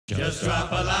Just drop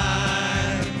a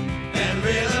line and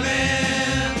reel 'em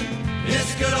in.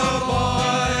 It's good old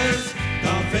boys,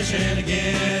 come fishing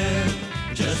again.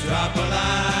 Just drop a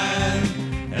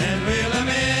line and reel 'em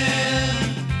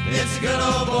in. It's good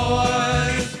old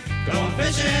boys, come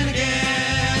fishing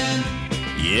again.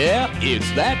 Yeah, it's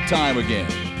that time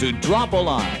again to drop a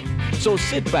line. So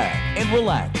sit back and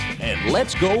relax and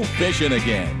let's go fishing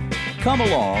again. Come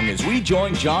along as we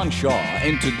join John Shaw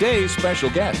and today's special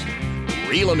guest.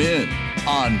 Reel 'em in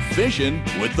on Fishing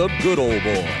with the Good Old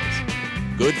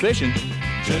Boys. Good fishing.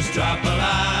 Just drop a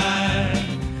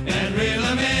line and reel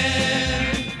 'em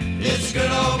in. It's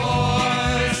good old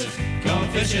boys, come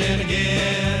fishing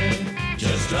again.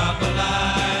 Just drop a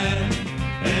line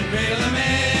and reel 'em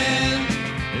in.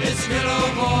 It's good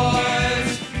old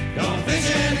boys, come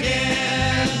fishing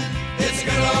again. It's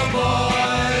good old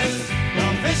boys,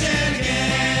 come fishing again.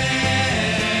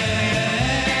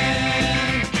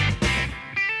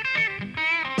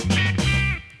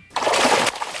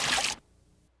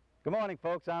 Good morning,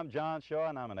 folks. I'm John Shaw,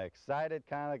 and I'm an excited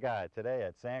kind of guy today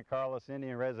at San Carlos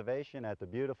Indian Reservation at the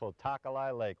beautiful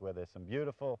Talkalai Lake, where there's some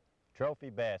beautiful trophy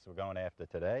bass we're going after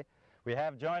today. We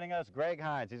have joining us Greg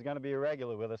Hines. He's going to be a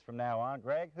regular with us from now on.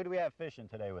 Greg, who do we have fishing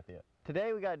today with you?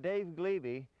 Today we got Dave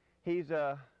Gliebe. He's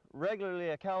regularly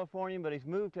a Californian, but he's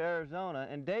moved to Arizona,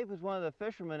 and Dave was one of the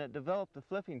fishermen that developed the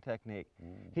flipping technique.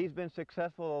 He's been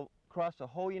successful across the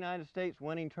whole United States,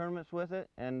 winning tournaments with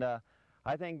it, and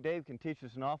I think Dave can teach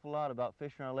us an awful lot about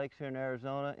fishing our lakes here in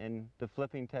Arizona and the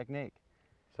flipping technique.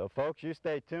 So, folks, you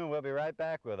stay tuned. We'll be right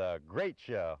back with a great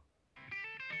show.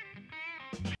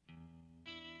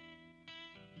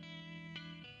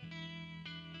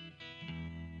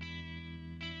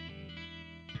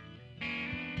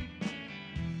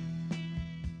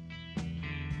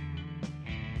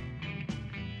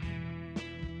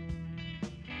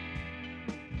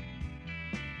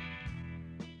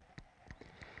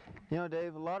 You know,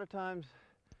 Dave, a lot of times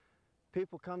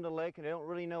people come to the lake and they don't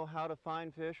really know how to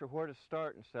find fish or where to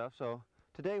start and stuff. So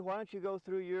today, why don't you go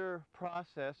through your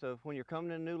process of when you're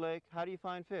coming to a new lake, how do you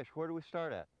find fish? Where do we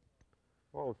start at?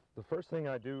 Well, the first thing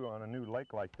I do on a new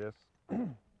lake like this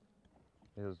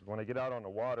is when I get out on the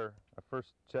water, I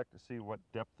first check to see what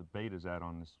depth the bait is at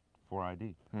on this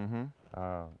 4ID.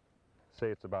 Say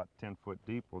it's about 10 foot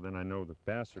deep, well then I know the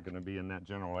bass are going to be in that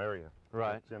general area.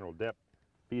 Right. That general depth,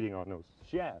 feeding on those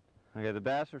shad. Okay, the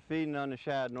bass are feeding on the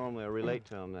shad normally, or relate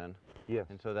to them then. Yes.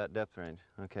 And so that depth range,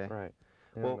 okay. Right.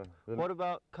 And, Well, what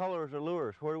about colors or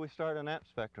lures? Where do we start on that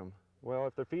spectrum? well,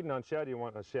 if they're feeding on shad, you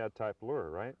want a shad type lure,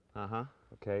 right? Uh-huh.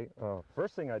 Okay.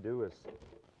 First thing I do is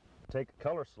take a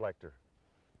color selector.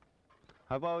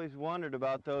 I've always wondered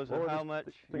about those, Or and how this much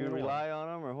thing you in one. rely on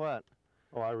them or what?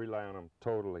 Oh, I rely on them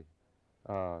totally.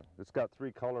 It's got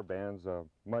 3 color bands,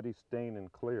 muddy, stain,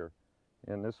 and clear.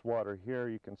 In this water here,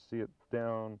 you can see it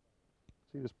down,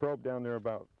 see this probe down there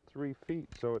about 3 feet,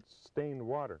 so it's stained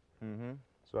water.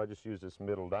 So I just use this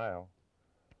middle dial.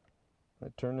 I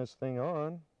turn this thing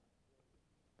on.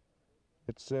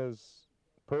 It says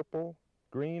purple,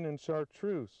 green, and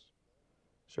chartreuse.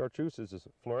 Chartreuse is a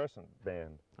fluorescent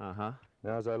band. Uh-huh.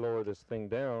 Now as I lower this thing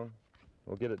down,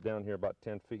 we'll get it down here about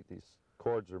 10 feet. These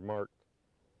cords are marked.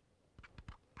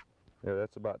 Yeah,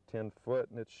 that's about 10 foot,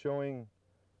 and it's showing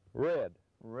red.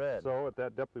 Red. So at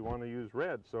that depth we want to use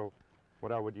red. So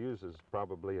what I would use is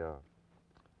probably a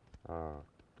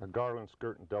garland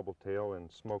skirt and double tail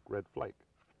and smoke red flake.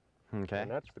 Okay.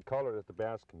 And that's the color that the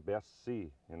bass can best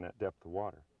see in that depth of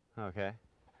water. Okay.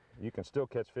 You can still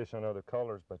catch fish on other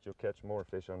colors, but you'll catch more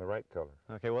fish on the right color.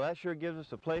 Okay, well that sure gives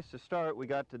us a place to start. We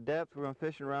got the depth, we're going to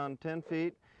fish around 10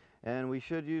 feet, and we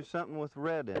should use something with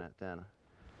red in it then.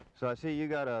 So I see you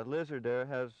got a lizard there,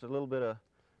 has a little bit of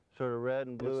sort of red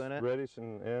and blue It's in it. reddish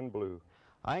and blue.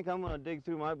 I think I'm going to dig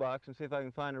through my box and see if I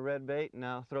can find a red bait, and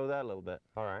now throw that a little bit.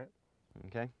 All right.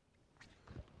 Okay.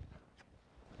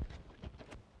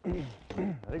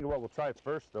 I think what we'll try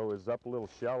first, though, is up a little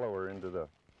shallower into the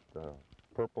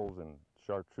purples and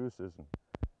chartreuses and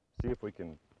see if we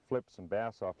can flip some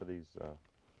bass off of these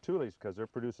tulies, because they're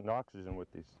producing oxygen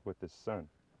with this sun.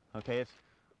 Okay,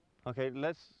 okay,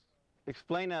 let's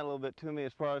explain that a little bit to me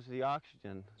as far as the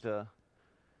oxygen.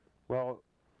 Well,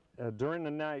 during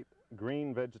the night,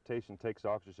 green vegetation takes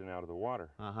oxygen out of the water.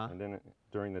 And then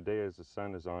during the day, as the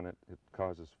sun is on it, it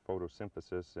causes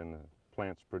photosynthesis, and the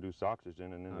plants produce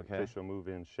oxygen, and then the fish will move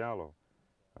in shallow.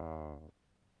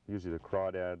 Usually the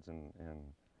crawdads and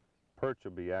perch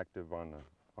will be active on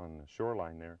the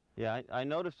shoreline there. Yeah, I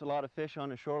noticed a lot of fish on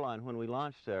the shoreline when we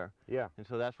launched there. Yeah. And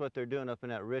so that's what they're doing up in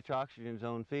that rich oxygen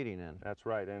zone, feeding in. That's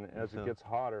right, and as it gets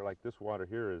hotter, like this water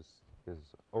here is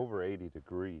over 80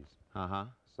 degrees. Uh-huh.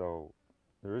 So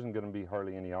there isn't going to be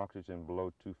hardly any oxygen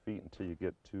below 2 feet until you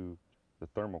get to the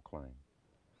thermocline.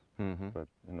 Mm-hmm. But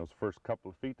in those first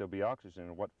couple of feet, there'll be oxygen,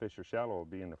 and what fish are shallow will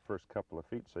be in the first couple of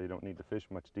feet, so you don't need to fish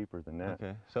much deeper than that.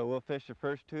 Okay, so we'll fish the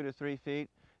first 2 to 3 feet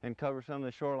and cover some of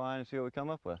the shoreline and see what we come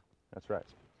up with. That's right.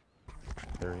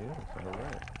 There he is. All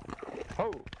right.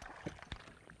 Oh!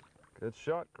 Good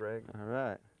shot, Greg. All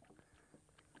right.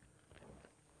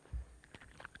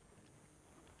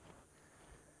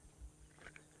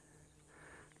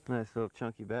 Nice little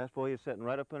chunky bass. Boy, you're sitting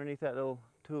right up underneath that little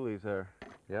two leaves there.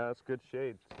 Yeah, that's good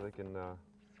shade, so they can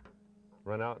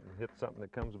run out and hit something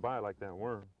that comes by like that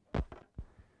worm.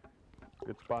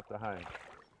 Good spot to hide.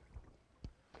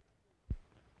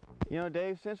 You know,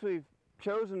 Dave, since we've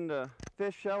chosen to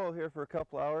fish shallow here for a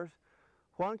couple hours,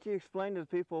 why don't you explain to the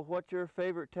people what your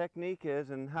favorite technique is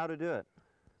and how to do it?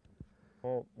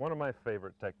 Well, one of my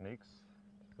favorite techniques,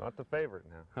 not the favorite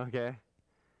now. Okay.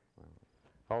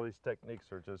 All these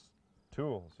techniques are just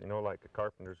tools, you know, like a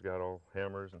carpenter's got all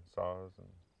hammers and saws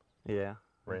and Yeah.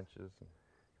 wrenches.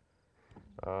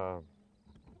 And,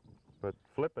 but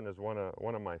flipping is one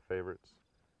of my favorites.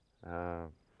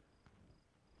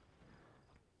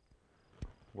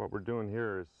 What we're doing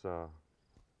here is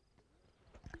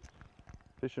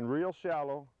fishing real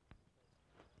shallow.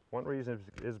 One reason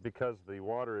is because the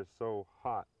water is so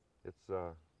hot. It's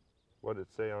what did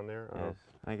it say on there? Yes.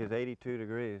 I think it's 82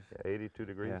 degrees. 82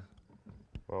 degrees. Yeah.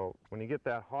 Well, when you get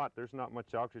that hot, there's not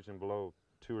much oxygen below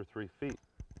 2 or 3 feet.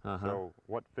 Uh-huh. So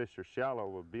what fish are shallow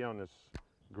will be on this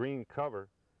green cover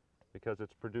because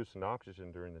it's producing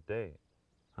oxygen during the day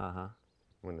Uh-huh.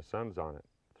 when the sun's on it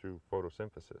through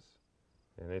photosynthesis.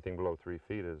 And anything below 3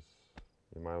 feet is,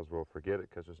 you might as well forget it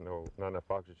because there's not enough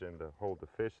oxygen to hold the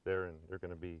fish there, and they're going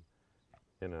to be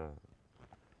in a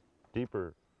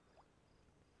deeper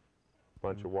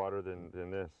bunch of water than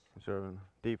this. Sort of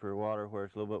deeper water where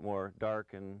it's a little bit more dark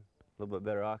and a little bit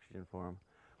better oxygen for them.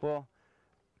 Well,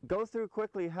 go through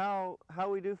quickly how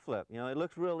we do flip. You know, it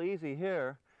looks real easy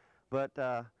here, but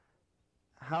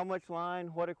how much line,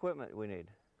 what equipment we need?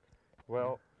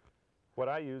 Well, what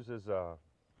I use is a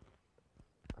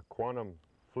quantum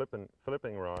flipping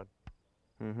rod.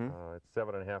 Mm-hmm. It's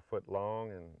 7.5 foot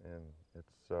long, and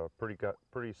it's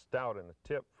pretty stout in the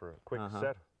tip for a quick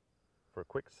Uh-huh.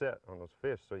 set on those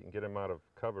fish, so you can get them out of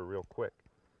cover real quick.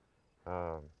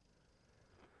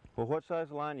 Well, what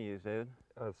size line do you use, David?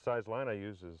 The size line I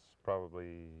use is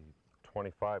probably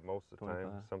 25 most of the 25.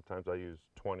 time. Sometimes I use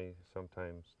 20,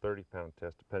 sometimes 30-pound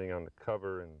test, depending on the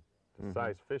cover and the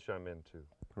size fish I'm into.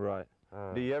 Right.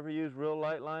 Do you ever use real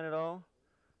light line at all?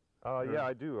 Yeah,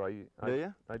 I do. Do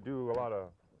you? I do a lot of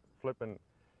flipping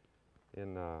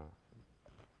in,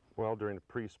 well, during the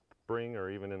pre-spring or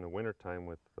even in the wintertime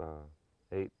with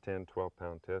 8, 10,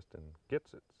 12-pound test and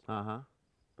Gitsits. Uh-huh.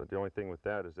 But the only thing with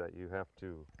that is that you have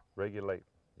to regulate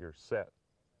your set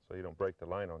so you don't break the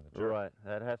line on the jerk. Right.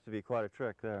 That has to be quite a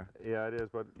trick there. Yeah, it is,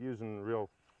 but using real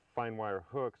fine wire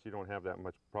hooks, you don't have that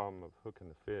much problem of hooking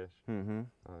the fish Mm-hmm.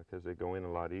 because they go in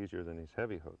a lot easier than these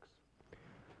heavy hooks.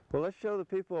 Well, let's show the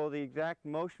people the exact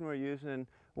motion we're using. And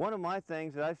one of my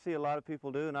things that I see a lot of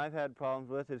people do, and I've had problems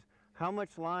with, is how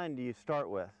much line do you start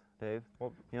with, Dave?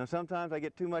 Well, You know, sometimes I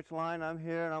get too much line, I'm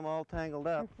here and I'm all tangled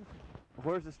up.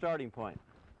 Where's the starting point?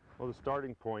 well, the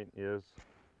starting point is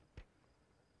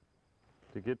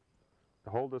to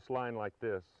hold this line like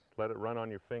this, let it run on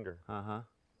your finger. Uh-huh.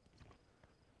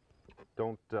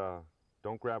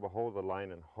 Don't grab a hold of the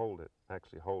line and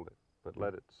actually hold it, but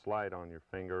let it slide on your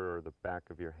finger or the back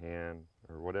of your hand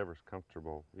or whatever's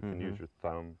comfortable. You can use your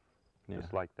thumb,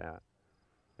 just like that,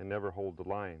 and never hold the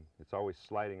line. It's always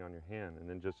sliding on your hand, and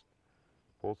then just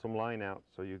pull some line out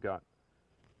so you got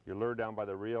your lure down by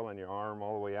the reel and your arm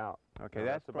all the way out. Okay, Now,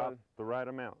 that's about the right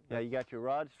amount. Yeah, you got your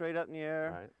rod straight up in the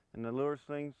air, Right. and the lure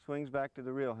swings back to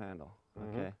the reel handle.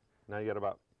 Okay. Now you got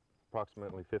about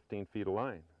approximately 15 feet of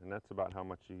line, and that's about how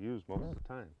much you use most of the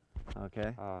time.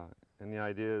 Okay. And the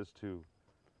idea is to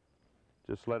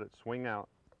just let it swing out,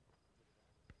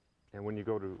 and when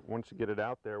you once you get it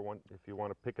out there, if you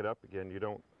want to pick it up again, you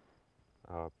don't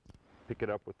pick it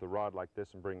up with the rod like this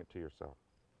and bring it to yourself.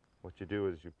 What you do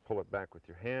is you pull it back with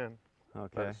your hand, let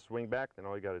Okay. it swing back, then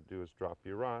all you got to do is drop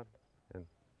your rod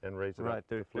and raise it Right. up.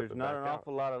 to flip There's it not back an out.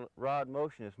 awful lot of rod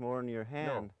motion. It's more in your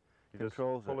hand. You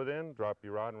controls just pull it in, drop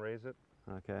your rod and raise it,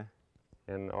 Okay.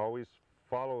 and always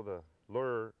follow the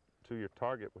lure to your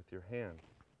target with your hand.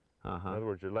 In Uh-huh. other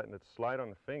words, you're letting it slide on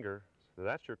the finger, so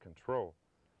that's your control.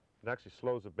 It actually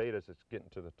slows the bait as it's getting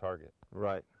to the target.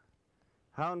 Right.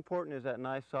 How important is that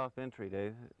nice soft entry,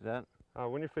 Dave? Is that?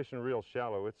 When you're fishing real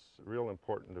shallow, it's real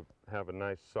important to have a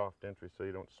nice soft entry so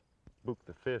you don't spook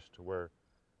the fish to where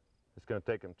it's going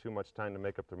to take them too much time to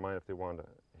make up their mind if they want to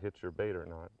hit your bait or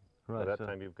not. Right. By that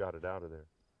time, you've got it out of there.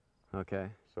 Okay.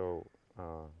 So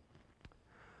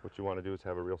what you want to do is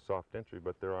have a real soft entry,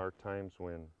 but there are times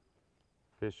when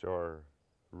fish are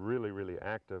really, really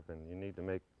active and you need to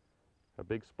make a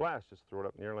big splash. Just throw it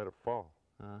up in the air and let it fall.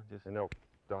 And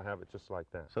they'll have it just like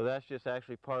that. So that's just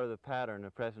actually part of the pattern.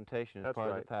 The presentation is That's part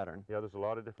right. of the pattern. Yeah, there's a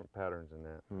lot of different patterns in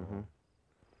that. Mm-hmm.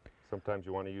 Sometimes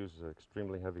you want to use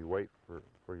extremely heavy weight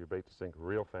for your bait to sink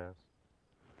real fast,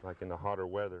 like in the hotter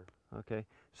weather. Okay.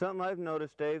 Something I've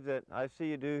noticed, Dave, that I see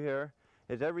you do here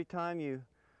is every time you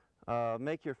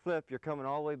make your flip, you're coming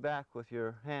all the way back with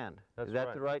your hand. That's is that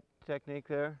right. the right technique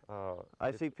there?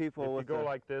 I see people if with you go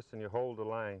like this and you hold the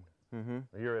line, Mm-hmm.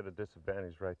 you're at a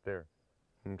disadvantage right there.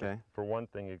 Okay. For one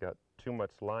thing, you got too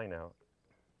much line out.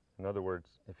 In other words,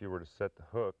 if you were to set the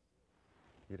hook,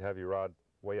 you'd have your rod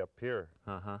way up here.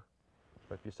 Uh-huh.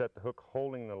 But if you set the hook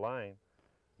holding the line,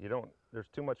 there's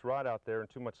too much rod out there and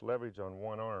too much leverage on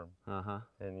one arm. Uh-huh.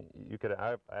 And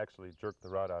I've actually jerked the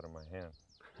rod out of my hand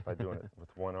by doing it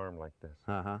with one arm like this.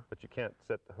 Uh-huh. But you can't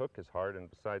set the hook as hard, and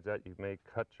besides that, you may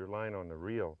cut your line on the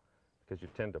reel because you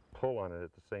tend to pull on it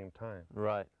at the same time.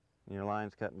 Right. And your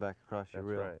line's cutting back across your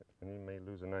reel. That's right. And you may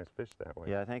lose a nice fish that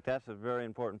way. Yeah, I think that's a very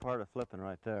important part of flipping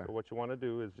right there. So what you want to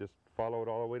do is just follow it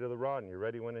all the way to the rod, and you're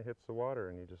ready when it hits the water,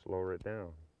 and you just lower it down,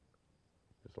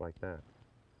 just like that.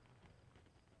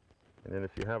 And then if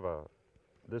you have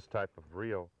this type of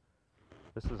reel,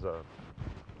 this is a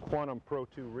Quantum Pro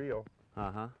 2 reel,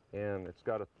 Uh-huh. and it's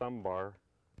got a thumb bar.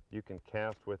 You can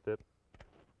cast with it.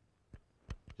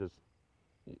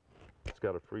 It's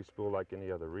got a free spool like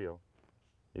any other reel.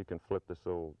 You can flip this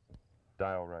old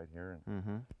dial right here, and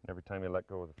Mm-hmm. every time you let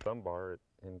go of the thumb bar, it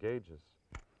engages.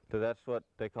 So that's what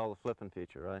they call the flipping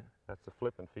feature, right? That's the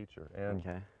flipping feature. And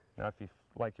Okay. now if you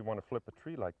want to flip a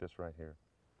tree like this right here,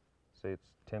 say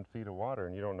it's 10 feet of water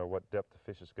and you don't know what depth the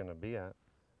fish is going to be at,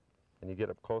 and you get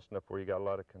up close enough where you got a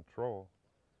lot of control,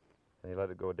 and you let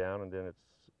it go down, and then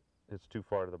it's too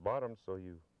far to the bottom, so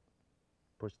you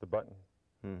push the button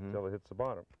Mm-hmm. until it hits the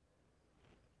bottom.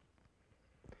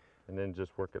 And then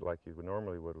just work it like you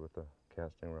normally would with a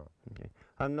casting rod. Okay.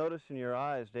 I'm noticing your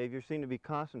eyes, Dave. You seem to be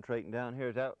concentrating down here.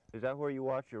 Is that where you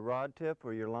watch your rod tip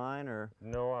or your line, or?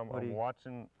 No, I'm What do you-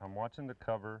 watching the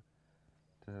cover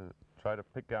to try to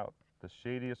pick out the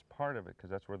shadiest part of it, because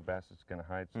that's where the bass is going to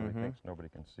hide, so Mhm. he thinks nobody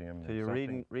can see him. So and you're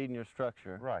something- reading your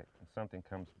structure. Right, and something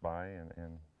comes by,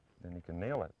 and then you can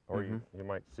nail it. Or Mhm. you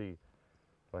might see,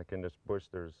 like in this bush,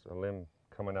 there's a limb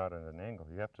coming out at an angle.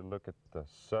 You have to look at the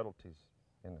subtleties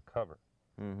in the cover.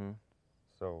 Mm-hmm.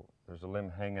 So there's a limb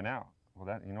hanging out. Well,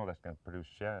 that's going to produce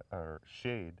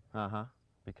shade Uh-huh.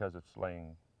 because it's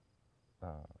laying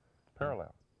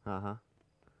parallel. Uh-huh.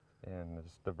 And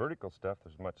the vertical stuff,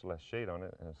 there's much less shade on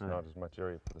it, and it's Right. not as much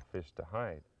area for the fish to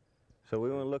hide. So we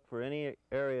want to look for any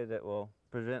area that will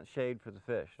present shade for the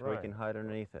fish, so we Right. can hide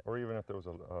underneath it. Or even if there was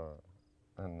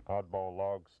an oddball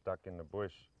log stuck in the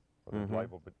bush, well, there's Mhm.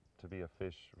 liable to be a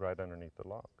fish right underneath the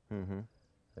log. Mm-hmm.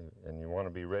 And you want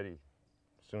to be ready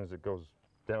as soon as it goes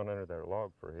down under that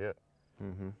log for a hit.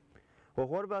 Mm-hmm. Well,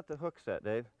 what about the hook set,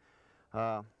 Dave?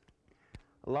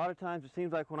 A lot of times it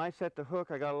seems like when I set the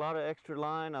hook, I got a lot of extra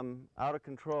line. I'm out of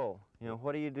control. You know,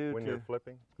 what do you do When you're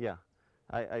flipping? Yeah.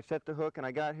 I set the hook and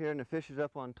I got here and the fish is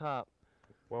up on top.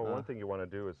 Well, one thing you want to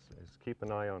do is keep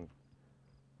an eye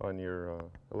on your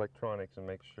electronics and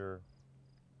make sure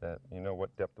that you know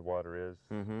what depth the water is,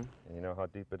 Mm-hmm. and you know how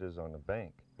deep it is on the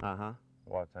bank. Uh-huh.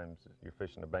 A lot of times you're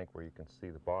fishing a bank where you can see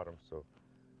the bottom, so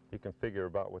you can figure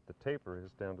about what the taper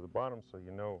is down to the bottom, so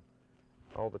you know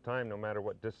all the time, no matter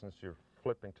what distance you're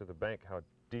flipping to the bank, how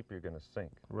deep you're going to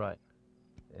sink. Right.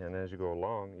 And as you go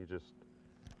along, you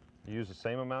use the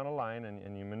same amount of line,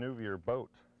 and you maneuver your boat.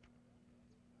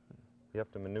 You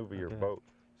have to maneuver your Okay. boat.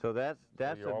 So that's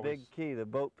you're a always- big key, the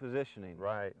boat positioning.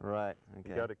 Right. Right. Okay.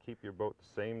 You got to keep your boat the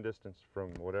same distance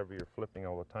from whatever you're flipping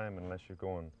all the time, unless you're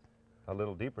going a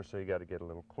little deeper, so you got to get a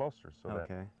little closer, so that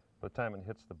Okay. by the time it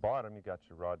hits the bottom, you got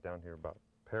your rod down here about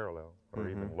parallel or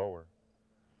even Mhm. lower.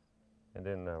 And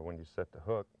then when you set the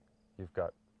hook, you've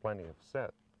got plenty of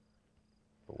set.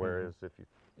 But whereas if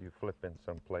you flip in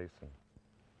some place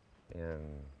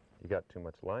and you got too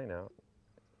much line out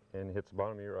and it hits the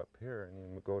bottom, you're up here,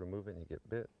 and you go to move it and you get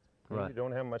bit. And Right. You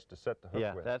don't have much to set the hook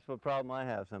Yeah, with. that's the problem I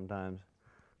have sometimes.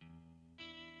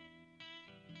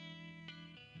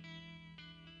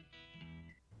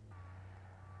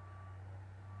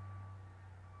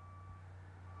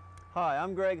 Hi,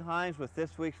 I'm Greg Hines with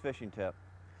this week's fishing tip.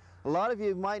 A lot of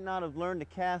you might not have learned to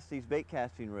cast these bait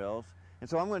casting reels, and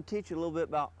so I'm going to teach you a little bit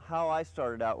about how I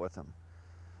started out with them.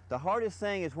 The hardest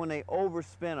thing is when they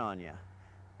overspin on you.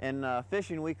 In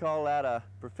fishing, we call that a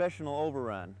professional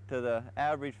overrun. To the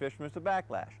average fisherman, it's a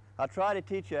backlash. I'll try to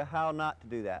teach you how not to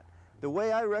do that. The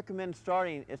way I recommend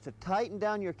starting is to tighten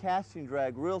down your casting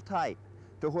drag real tight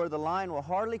to where the line will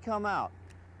hardly come out.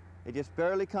 It just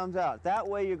barely comes out. That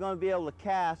way you're going to be able to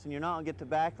cast and you're not going to get the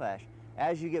backlash.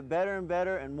 As you get better and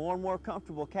better and more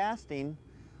comfortable casting,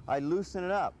 I loosen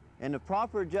it up. And the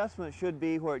proper adjustment should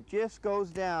be where it just goes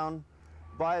down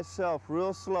by itself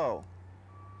real slow.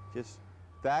 Just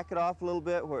back it off a little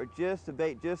bit where the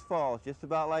bait just falls, just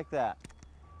about like that.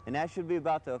 And that should be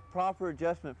about the proper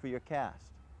adjustment for your cast.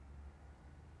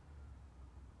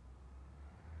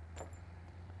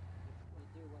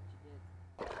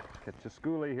 Catch a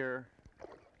schoolie here.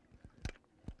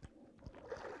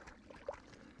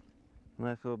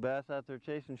 Nice little bass out there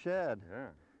chasing shad. Yeah.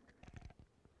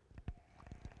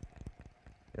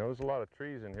 You know, there's a lot of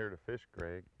trees in here to fish,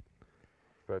 Greg,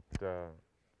 but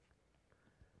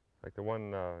like the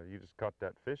one you just caught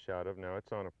that fish out of, now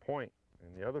it's on a point,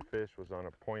 and the other fish was on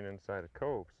a point inside a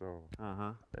cove, so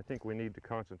I think we need to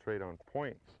concentrate on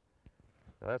points.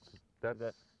 That's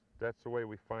the way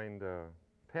we find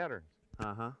patterns.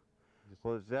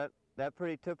 Well, is that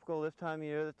pretty typical this time of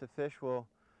year that the fish will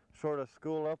sort of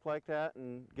school up like that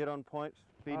and get on points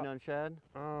feeding on shad?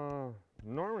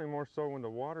 Normally more so when the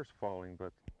water's falling,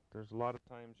 but there's a lot of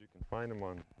times you can find them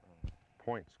on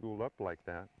point schooled up like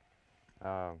that.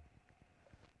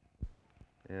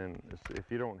 And if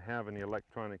you don't have any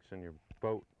electronics in your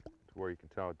boat to where you can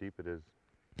tell how deep it is,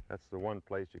 that's the one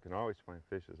place you can always find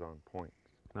fish is on points.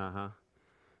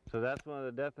 So that's one of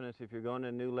the definitions if you're going to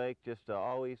a new lake, just to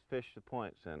always fish the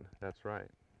points in. That's right.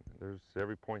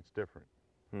 Every point's different.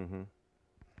 As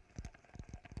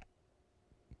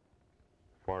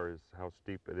far as how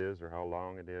steep it is or how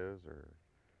long it is or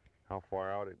how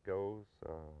far out it goes,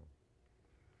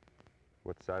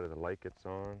 what side of the lake it's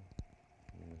on.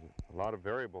 There's a lot of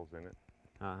variables in it.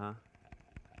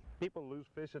 People lose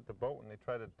fish at the boat when they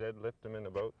try to deadlift them in the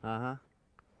boat.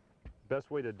 Best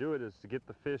way to do it is to get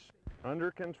the fish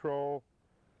under control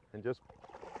and just,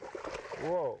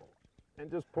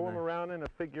 pull them around in a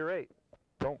figure eight.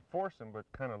 Don't force them, but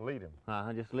kind of lead him.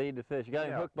 Just lead the fish. You got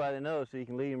him hooked by the nose so you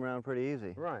can lead him around pretty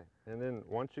easy. Right. And then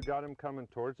once you got him coming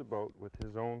towards the boat with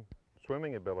his own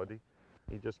swimming ability,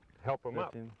 you just help him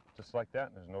up. Just like that.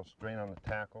 And there's no strain on the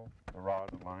tackle, the rod,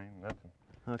 the line, nothing.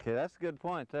 Okay, that's a good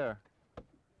point there.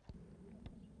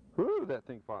 Whew, that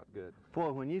thing fought good.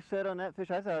 Boy, when you set on that fish,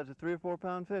 I thought it was a 3 or 4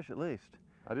 pound fish at least.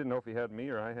 I didn't know if he had me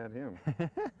or I had him.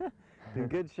 In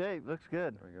good shape. Looks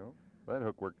good. There we go. That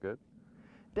hook worked good.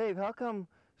 Dave, how come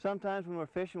sometimes when we're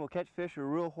fishing, we'll catch fish that are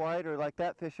real white, or like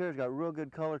that fish here has got real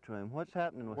good color to him? What's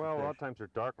happening with the fish? Well, a lot of times they're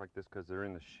dark like this because they're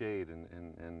in the shade, and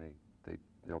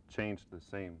they'll change to the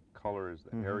same color as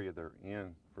the area they're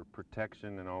in for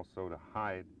protection and also to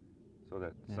hide so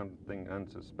that something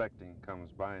unsuspecting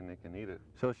comes by and they can eat it.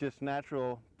 So it's just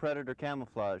natural predator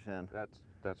camouflage then?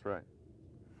 That's right.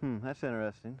 That's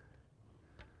interesting.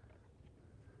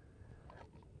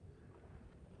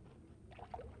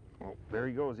 Oh, there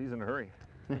he goes. He's in a hurry.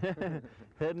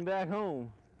 Heading back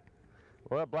home.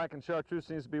 Well, that black and chartreuse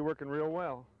seems to be working real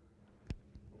well.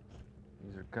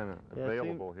 These are kind of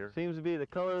available here. Seems to be the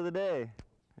color of the day.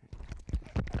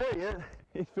 There he is.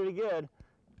 He's pretty good.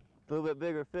 A little bit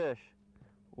bigger fish.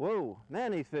 Whoa,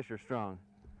 man, these fish are strong.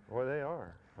 Boy, they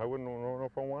are. I wouldn't know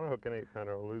if I want to hook an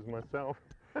 8-pounder. I'll lose myself.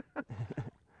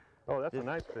 Oh, that's a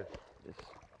nice fish.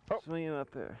 Just swing him up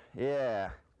there. Yeah.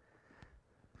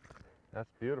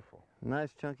 That's beautiful. Nice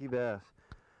chunky bass.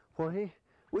 Well,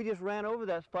 we just ran over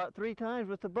that spot 3 times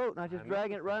with the boat, and I just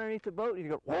dragging it right underneath the boat, and you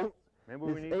go, whoa. Maybe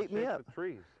we need to shake the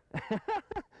trees.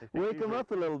 Wake them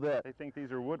up a little bit. They think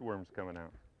these are woodworms coming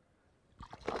out.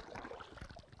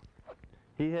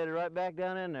 He headed right back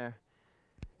down in there.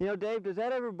 You know, Dave, does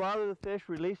that ever bother the fish,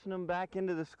 releasing them back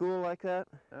into the school like that?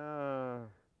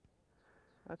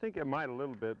 I think it might a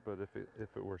little bit, but if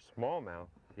it were smallmouth,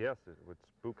 yes, it would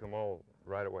spook them all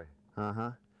right away.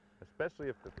 Especially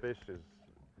if the fish is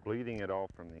bleeding at all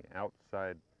from the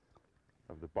outside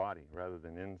of the body rather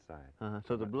than inside.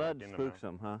 So the blood spooks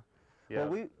them, huh? Yeah,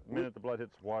 well, the minute the blood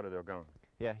hits the water, they're gone.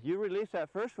 Yeah, you released that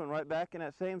first one right back in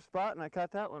that same spot, and I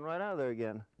caught that one right out of there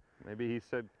again. Maybe he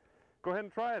said, go ahead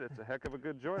and try it. It's a heck of a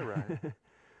good joyride.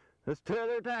 Let's tear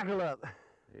their tackle up.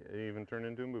 He even turned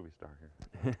into a movie star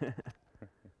here.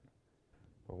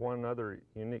 But one other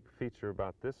unique feature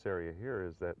about this area here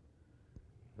is that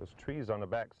those trees on the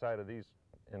back side of these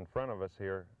in front of us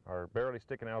here are barely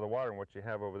sticking out of the water, and what you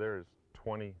have over there is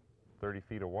 20, 30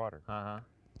 feet of water.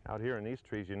 Out here in these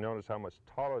trees, you notice how much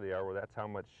taller they are. Well, that's how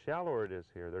much shallower it is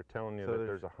here. They're telling you that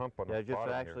there's a hump on the bottom here. Yeah,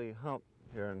 just actually hump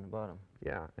here in the bottom.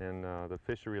 Yeah, and the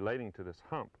fish are relating to this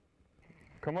hump.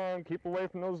 Come on, keep away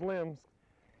from those limbs.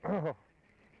 Oh,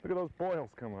 look at those boils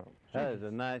come up. That is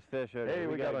a nice fish right there. Hey,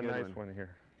 we got a good nice one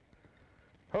here.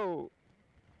 Ho!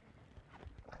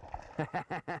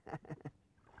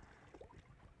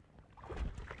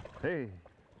 Hey.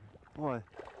 Boy,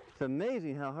 it's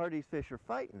amazing how hard these fish are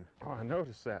fighting. Oh, I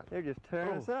noticed that. They're just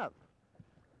tearing us up.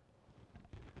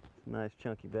 Nice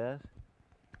chunky bass.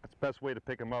 That's the best way to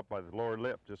pick them up, by the lower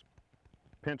lip. Just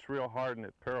pinch real hard and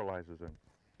it paralyzes them.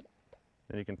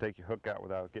 Then you can take your hook out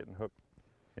without getting hooked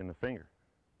in the finger.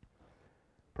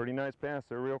 Pretty nice bass.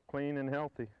 They're real clean and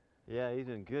healthy. Yeah, he's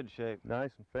in good shape.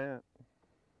 Nice and fat.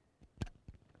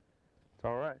 It's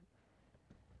all right.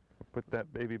 I'll put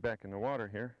that baby back in the water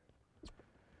here.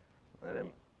 Let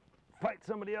him fight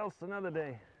somebody else another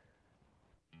day.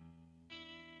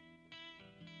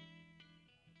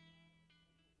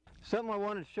 Something I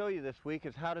wanted to show you this week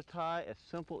is how to tie a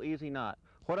simple, easy knot.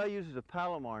 What I use is a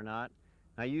Palomar knot.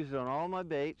 I use it on all my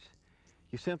baits.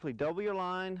 You simply double your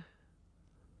line,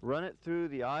 run it through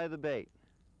the eye of the bait.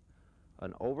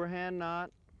 An overhand knot.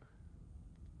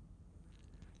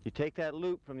 You take that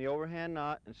loop from the overhand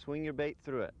knot and swing your bait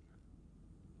through it.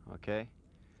 Okay?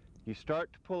 You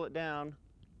start to pull it down,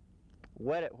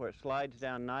 wet it where it slides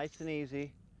down nice and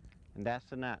easy, and that's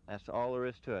the knot. That's all there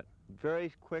is to it.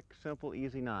 Very quick, simple,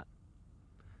 easy knot.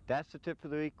 That's the tip for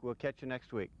the week. We'll catch you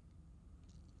next week.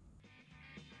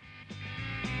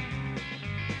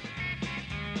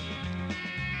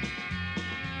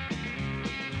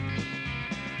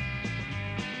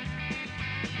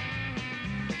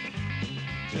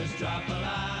 Just drop a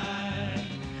line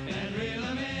and reel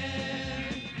 'em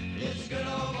in. It's good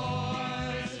old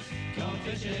boys, come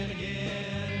fishing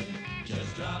again.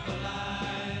 Just drop a line.